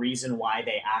of have a reason why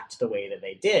they act the way that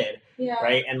they did. Yeah.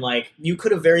 Right. And like, you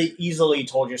could have very easily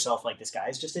told yourself like, this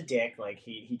guy's just a dick. Like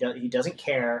he doesn't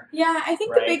care. Yeah. I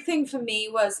think the big thing for me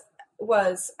was,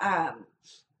 I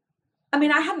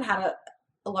mean, I hadn't had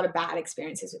a lot of bad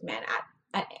experiences with men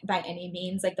by any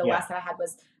means. Like the worst that I had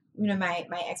was, my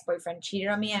ex-boyfriend cheated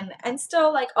on me, and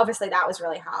still like obviously that was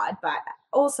really hard, but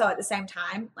also at the same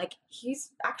time like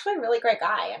he's actually a really great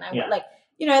guy, and I like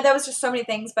there was just so many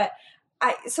things, but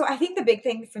I think the big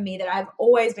thing for me that I've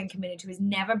always been committed to is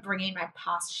never bringing my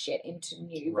past shit into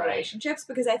new relationships,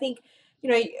 because I think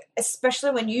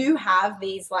especially when you have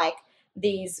these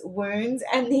wounds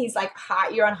and these like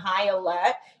you're on high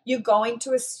alert, you're going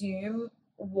to assume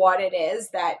what it is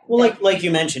that like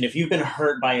you mentioned, if you've been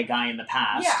hurt by a guy in the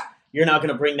past, you're not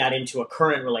going to bring that into a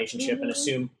current relationship and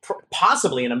assume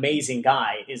possibly an amazing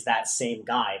guy is that same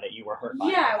guy that you were hurt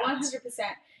by. 100%.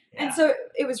 And so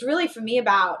it was really for me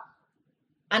about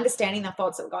understanding the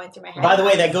thoughts that were going through my head. By the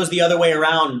way, that goes the other way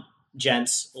around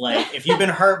gents, like if you've been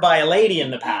hurt by a lady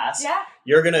in the past, Yeah.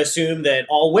 you're going to assume that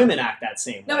all women act that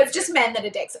same No, way. it's just men that are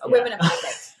dicks. Yeah. Women are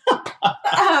perfect.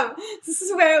 This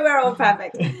is where we're all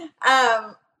perfect.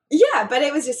 Yeah, but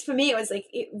it was just, for me, it was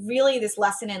like really this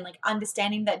lesson in like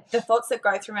understanding that the thoughts that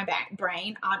go through my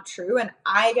brain aren't true, and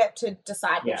I get to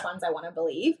decide which ones I want to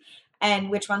believe and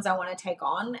which ones I want to take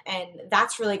on, and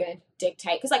that's really going to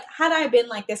dictate. Because like, had I been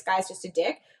like, this guy's just a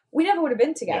dick, we never would have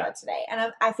been together today.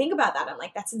 And I think about that, I'm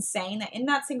like, that's insane that in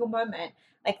that single moment,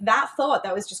 like that thought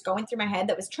that was just going through my head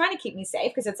that was trying to keep me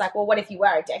safe, because it's like, well, what if you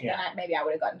were a dick? Then maybe I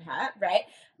would have gotten hurt, right?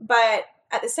 But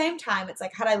at the same time, it's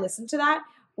like, had I listened to that,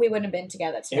 we wouldn't have been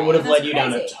together today. It would have led you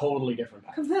down a totally different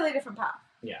path. Completely different path.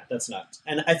 Yeah, that's nuts.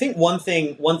 And I think one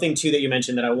thing too that you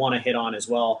mentioned that I want to hit on as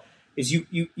well is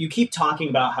you keep talking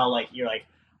about how like you're like,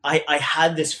 I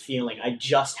had this feeling, I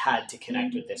just had to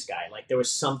connect with this guy. Like there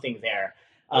was something there.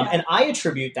 And I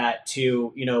attribute that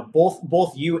to, you know,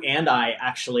 both you and I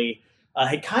actually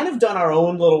had kind of done our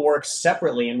own little work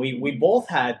separately, and we both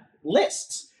had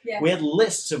lists. Yeah. We had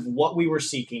lists of what we were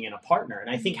seeking in a partner. And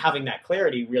I think having that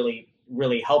clarity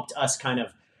really helped us kind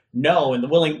of know, and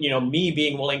me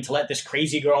being willing to let this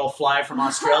crazy girl fly from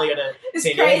Australia to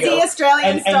San Diego. Crazy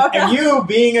Australian stalker. And you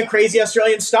being a crazy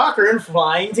Australian stalker and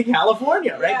flying to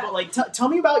California, right? Yeah. But like, tell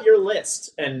me about your list.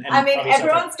 And I mean,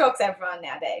 everyone stalks everyone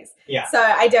nowadays. Yeah. So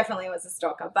I definitely was a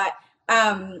stalker. But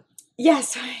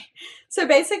so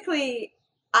basically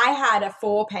I had a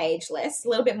 4-page list, a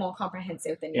little bit more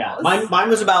comprehensive than yours. Mine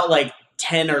was about like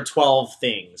 10 or 12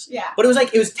 things. Yeah. But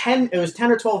it was 10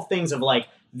 or 12 things of like,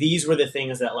 these were the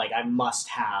things that like I must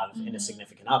have in a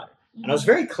significant other. And I was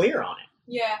very clear on it.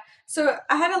 Yeah. So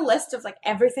I had a list of like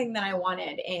everything that I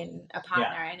wanted in a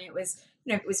partner. And it was,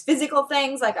 it was physical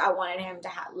things. Like I wanted him to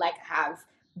have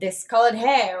this colored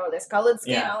hair or this colored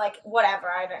skin or like whatever.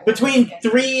 I don't know. Between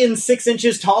 3 and 6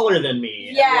 inches taller than me.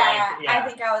 Yeah. I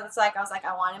think I was like,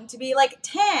 I want him to be like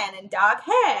tan and dark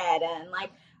haired and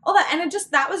like all that. And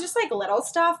that was just like little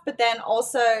stuff. But then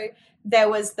also there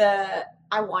was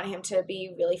I want him to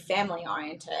be really family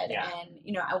oriented,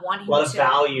 and I want him to a lot of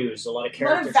values, a lot of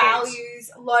character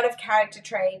traits. A lot of character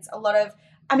traits, a lot of.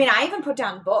 I mean, I even put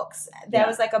down books. There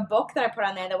was like a book that I put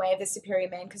on there, The Way of the Superior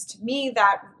Man, because to me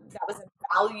that was a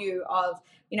value of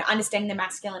understanding the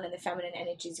masculine and the feminine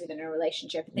energies within a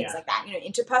relationship and things like that.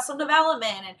 Interpersonal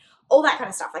development and all that kind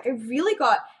of stuff. Like I really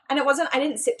got, and I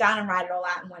didn't sit down and write it all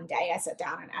out in one day. I sat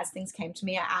down and as things came to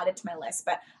me, I added to my list.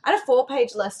 But I had a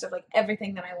 4-page list of like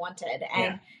everything that I wanted.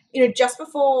 And, just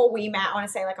before we met, I want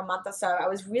to say like a month or so, I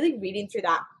was really reading through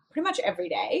that pretty much every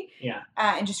day. Yeah.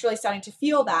 And just really starting to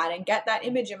feel that and get that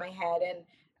image in my head. And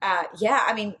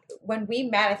I mean, when we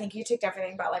met, I think you ticked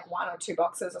everything but like 1 or 2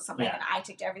 boxes or something. And I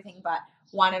ticked everything but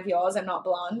one of yours. I'm not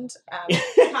blonde.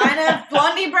 Kind of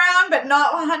blondie brown, but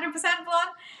not 100%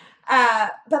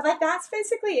 blonde. But like that's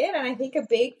basically it. And I think a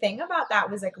big thing about that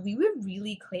was like we were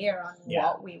really clear on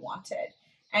what we wanted.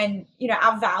 And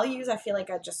our values, I feel like,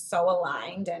 are just so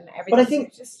aligned and everything. But I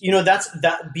think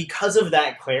that's because of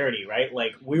that clarity, right?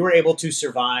 Like we were able to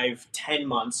survive 10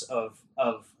 months of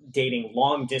dating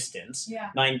long distance,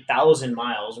 9,000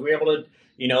 miles. We were able to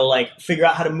like figure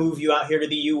out how to move you out here to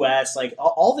the US, like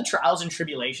all the trials and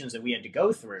tribulations that we had to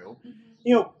go through.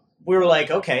 We were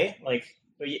like, okay, like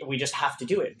we just have to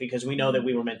do it because we know that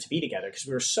we were meant to be together because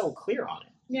we were so clear on it.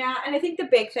 Yeah, and I think the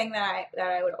big thing that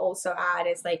I would also add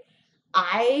is like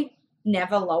I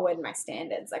never lowered my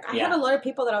standards. Like I had a lot of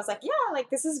people that I was like, yeah, like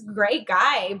this is a great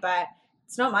guy, but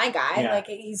it's not my guy. Like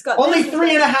he's got only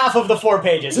 3.5 of the 4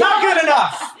 pages. Not good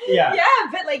enough. Yeah. Yeah,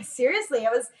 but like seriously,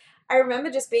 I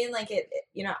remember just being like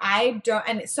I don't,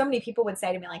 and so many people would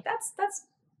say to me like, that's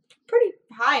pretty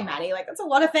high, Maddie. Like that's a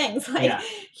lot of things. Like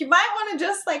you might want to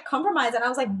just like compromise. And I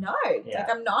was like, no, like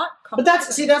I'm not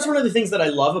compromising. But that's one of the things that I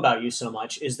love about you so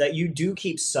much is that you do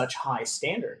keep such high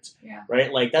standards. Yeah.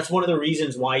 Right? Like that's one of the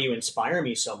reasons why you inspire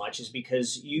me so much is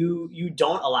because you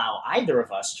don't allow either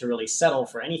of us to really settle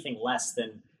for anything less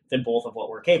than both of what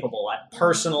we're capable at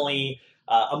personally,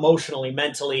 emotionally,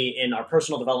 mentally, in our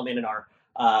personal development, in our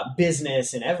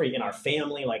business, in our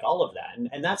family, like all of that.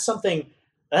 And that's something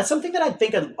that I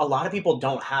think a lot of people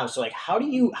don't have. So like, how do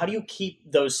you keep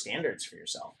those standards for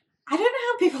yourself? I don't know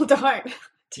how people don't,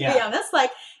 to be honest.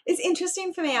 Like, it's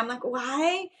interesting for me. I'm like,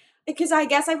 why? Because I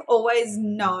guess I've always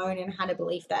known and had a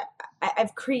belief that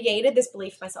I've created this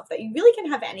belief myself that you really can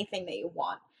have anything that you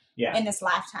want in this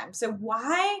lifetime. So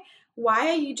why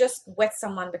are you just with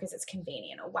someone because it's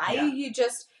convenient? Or why are you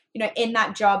just, in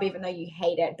that job even though you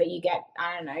hate it, but you get,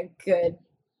 I don't know, good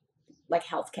like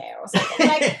healthcare or something.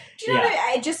 Like, do you know what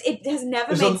I mean? It has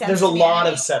never made sense. There's a lot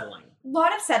of settling.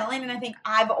 lot of settling, and I think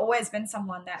I've always been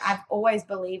someone that I've always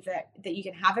believed that you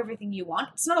can have everything you want.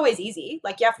 It's not always easy.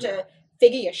 Like, you have to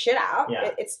figure your shit out.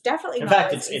 Yeah. It's definitely in not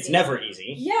fact, always it's easy. never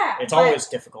easy. Yeah. It's always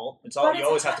difficult. You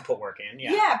always have to put work in.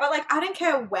 Yeah. Yeah, but like, I don't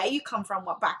care where you come from,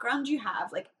 what background you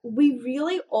have. Like, we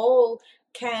really all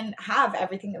can have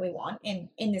everything that we want in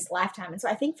this lifetime. And so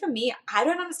I think for me, I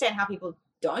don't understand how people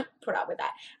don't put up with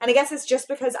that. And I guess it's just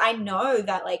because I know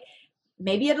that, like,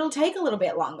 maybe it'll take a little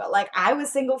bit longer. Like, I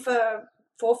was single for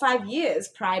 4 or 5 years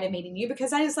prior to meeting you,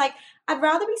 because I was like, I'd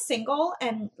rather be single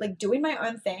and like doing my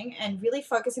own thing and really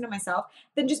focusing on myself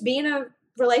than just be in a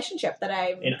relationship that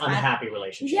unhappy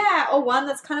relationship. Yeah, or one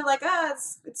that's kind of like,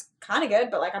 it's kind of good,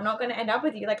 but like, I'm not going to end up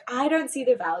with you. Like, I don't see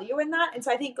the value in that. And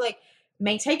so I think, like, it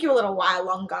may take you a little while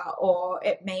longer, or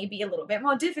it may be a little bit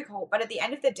more difficult, but at the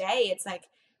end of the day, it's like,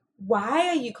 why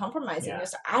are you compromising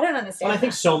yourself? I don't understand. Well, I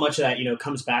think so much of that,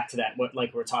 comes back to that, what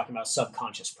like we're talking about,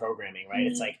 subconscious programming, right?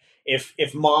 It's like,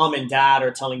 if mom and dad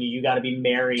are telling you got to be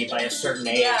married by a certain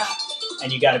age,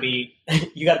 and you got to be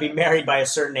married by a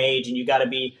certain age, and you got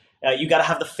to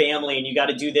have the family, and you got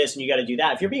to do this and you got to do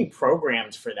that. If you're being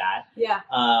programmed for that,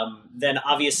 then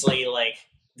obviously, like,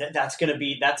 that's gonna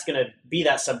be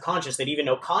that subconscious, that even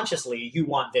though consciously you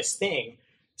want this thing,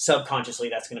 subconsciously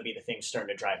that's gonna be the thing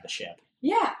starting to drive the ship.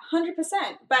 Yeah, 100%.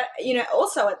 But,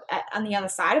 also on the other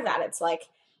side of that, it's like,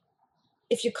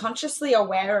 if you're consciously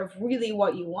aware of really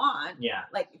what you want,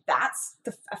 like, that's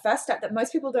the first step that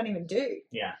most people don't even do.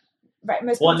 Yeah. Right.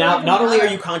 Well, now, not only are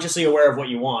you consciously aware of what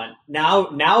you want,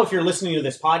 now if you're listening to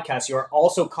this podcast, you are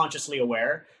also consciously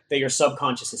aware that your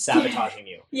subconscious is sabotaging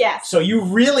you. Yes. So you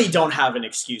really don't have an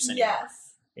excuse anymore.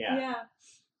 Yes.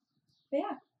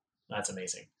 Yeah. That's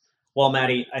amazing. Well,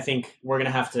 Maddie, I think we're going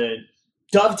to have to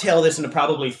dovetail this into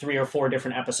probably 3 or 4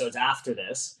 different episodes after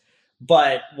this.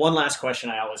 But one last question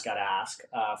I always got to ask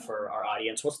for our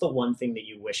audience. What's the one thing that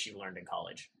you wish you learned in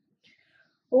college?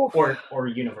 Oof. Or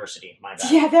university, my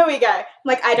bad. Yeah, there we go.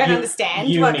 Like, I don't understand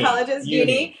what college is.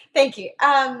 Uni. Thank you.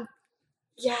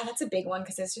 Yeah, that's a big one,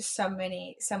 because there's just so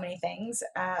many things.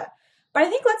 But I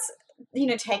think let's,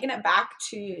 taking it back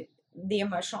to the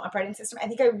emotional operating system, I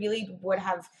think I really would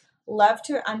have loved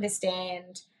to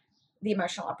understand the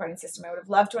emotional operating system. I would have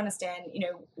loved to understand,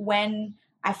 when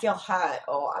I feel hurt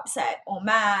or upset or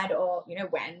mad, or,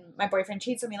 when my boyfriend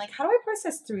cheats on me, like, how do I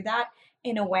process through that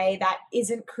in a way that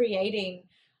isn't creating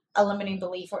a limiting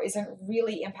belief or isn't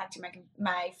really impacting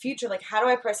my future? Like, how do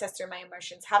I process through my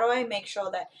emotions? How do I make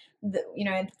sure that,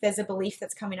 if there's a belief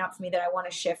that's coming up for me that I want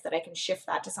to shift, that I can shift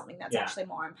that to something that's actually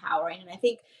more empowering? And I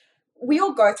think we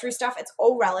all go through stuff. It's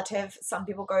all relative. Some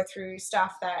people go through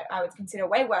stuff that I would consider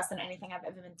way worse than anything I've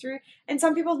ever been through, and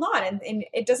some people not. And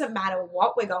it doesn't matter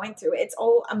what we're going through. It's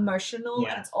all emotional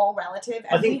and it's all relative.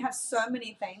 And we have so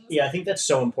many things. Yeah, I think that's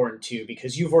so important too,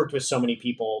 because you've worked with so many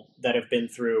people that have been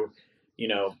through,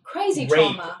 crazy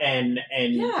rape trauma and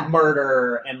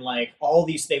murder and like all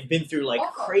these. They've been through like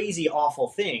crazy, awful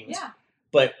things. Yeah.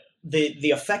 But the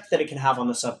effect that it can have on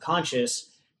the subconscious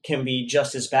can be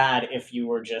just as bad if you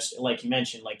were just, like you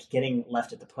mentioned, like getting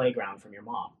left at the playground from your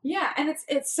mom. Yeah, and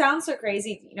it sounds so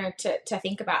crazy, to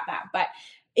think about that, but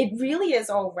it really is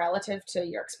all relative to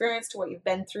your experience, to what you've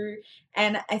been through.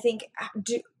 And I think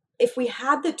if we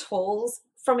had the tools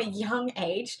from a young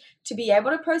age to be able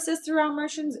to process through our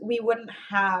emotions, we wouldn't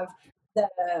have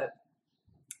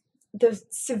the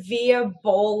severe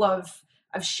bowl of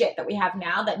shit that we have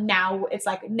now, that now it's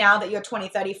like, now that you're 20,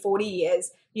 30, 40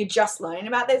 years, you're just learning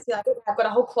about this. You're like, okay, I've got a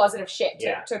whole closet of shit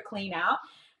to clean out.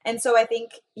 And so I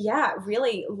think,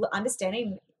 really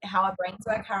understanding how our brains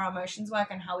work, how our emotions work,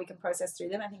 and how we can process through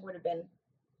them, I think would have been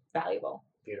valuable.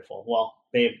 Beautiful. Well,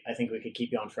 babe, I think we could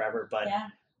keep you on forever, but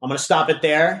I'm going to stop it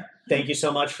there. Thank you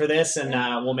so much for this. And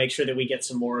we'll make sure that we get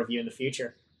some more of you in the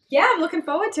future. Yeah, I'm looking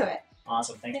forward to it.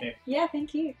 Awesome. Thanks, babe. Yeah,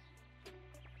 thank you.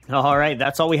 All right,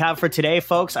 that's all we have for today,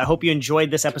 folks. I hope you enjoyed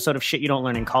this episode of Shit You Don't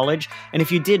Learn in College. And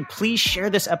if you did, please share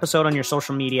this episode on your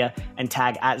social media and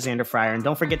tag @Xander And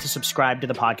don't forget to subscribe to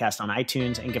the podcast on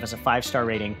iTunes and give us a 5-star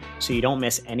rating so you don't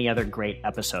miss any other great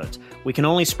episodes. We can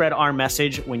only spread our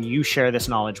message when you share this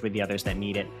knowledge with the others that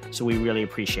need it. So we really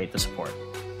appreciate the support.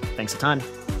 Thanks a ton.